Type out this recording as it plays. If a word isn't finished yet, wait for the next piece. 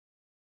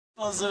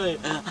Buzz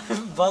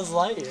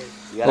Lightyear.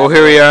 Well,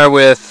 here we are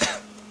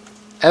with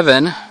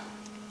Evan.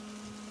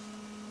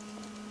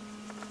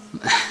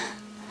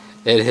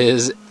 It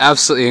is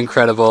absolutely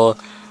incredible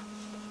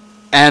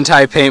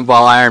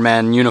anti-paintball Iron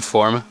Man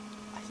uniform.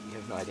 You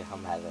have no idea how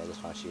mad I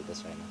just want to shoot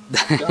this right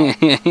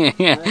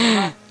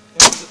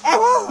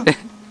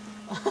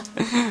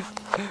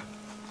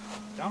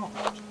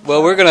now.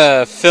 Well, we're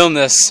gonna film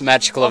this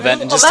magical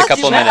event in just a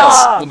couple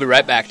minutes. We'll be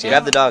right back to you.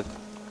 Grab the dog.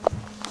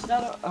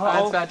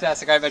 That's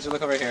fantastic. I bet you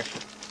look over here.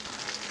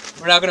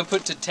 We're now gonna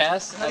put to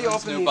test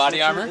Evan's new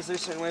body armor. Is there a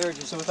certain way or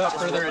just So without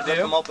further rip ado,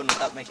 them open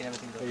without making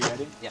everything go? are you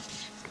ready? Yeah.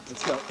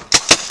 Let's go.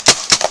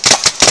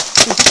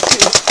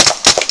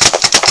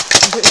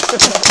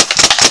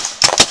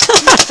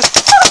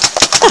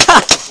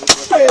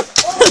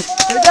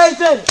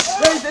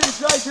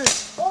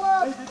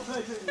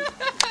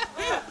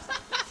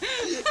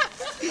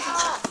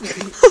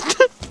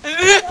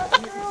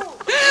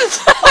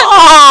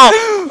 Oh,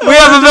 we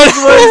have a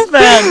penetration.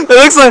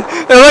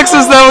 It looks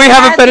as though we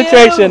have a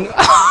penetration.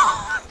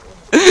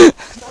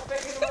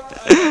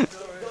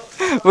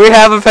 We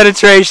have a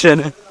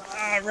penetration.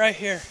 Right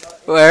here.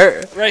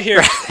 Where? Right here.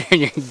 Right in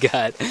your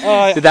gut.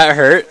 Did that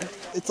hurt?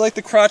 It's like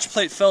the crotch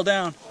plate fell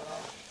down.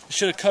 It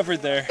should have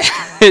covered there.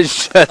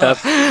 Shut up.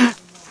 Oh,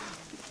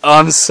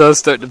 I'm so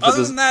stoked to put Other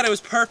this. than that, it was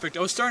perfect.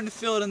 I was starting to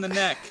feel it in the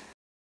neck.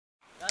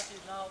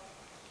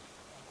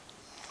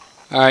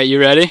 Alright, you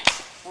ready?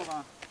 Hold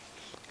on.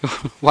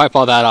 Wipe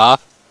all that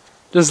off.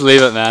 Just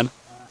leave it, man.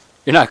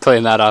 You're not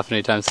cleaning that off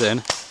anytime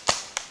soon.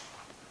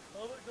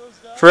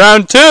 For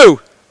round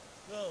 2!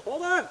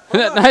 Hold on.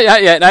 Not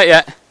yet, not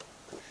yet.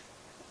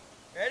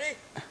 Ready?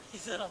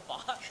 He's in a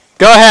box.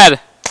 Go ahead.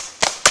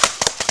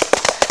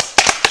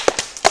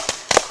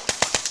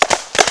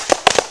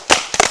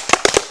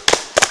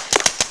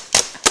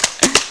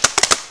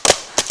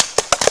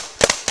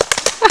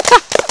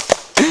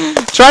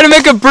 Try to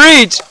make a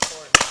breach.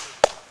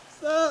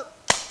 Stop.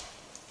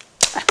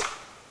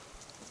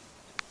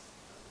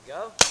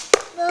 Go.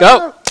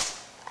 Go.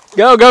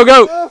 Go, go,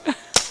 go. Go.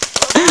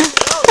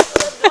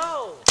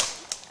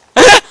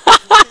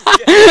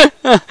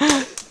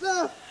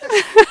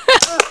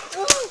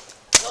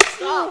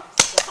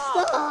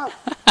 Stop.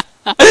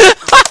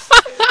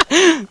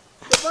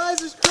 The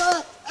visor's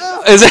cracked.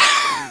 Is it?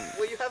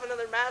 Well, you have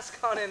another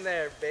mask on in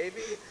there,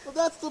 baby. Well,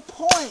 that's the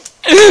point.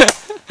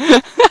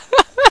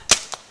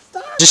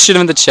 Just shoot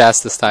him in the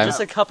chest this time. Just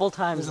a couple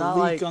times, not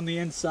like on the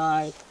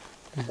inside.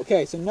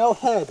 Okay, so no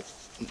head.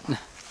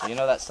 You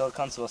know that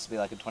silicone's supposed to be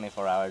like a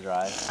 24-hour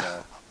drive,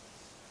 so...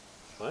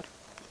 What?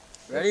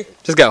 Ready?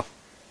 Just go.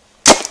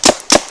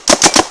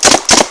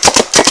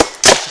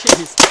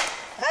 Jeez.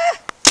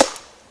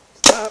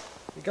 Stop.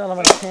 You got all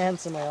my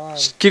pants and my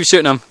arms. Keep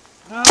shooting him.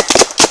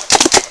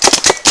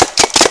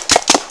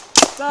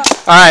 Stop.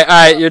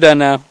 Alright, you're done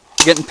now.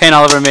 You're getting paint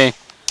all over me.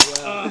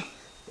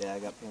 Yeah, I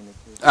got painted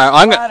too. Alright,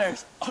 I'm gonna...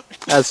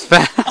 That's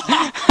fat.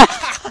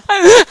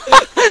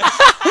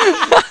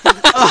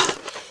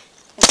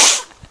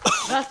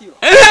 Matthew.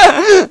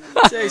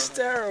 Tastes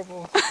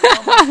terrible.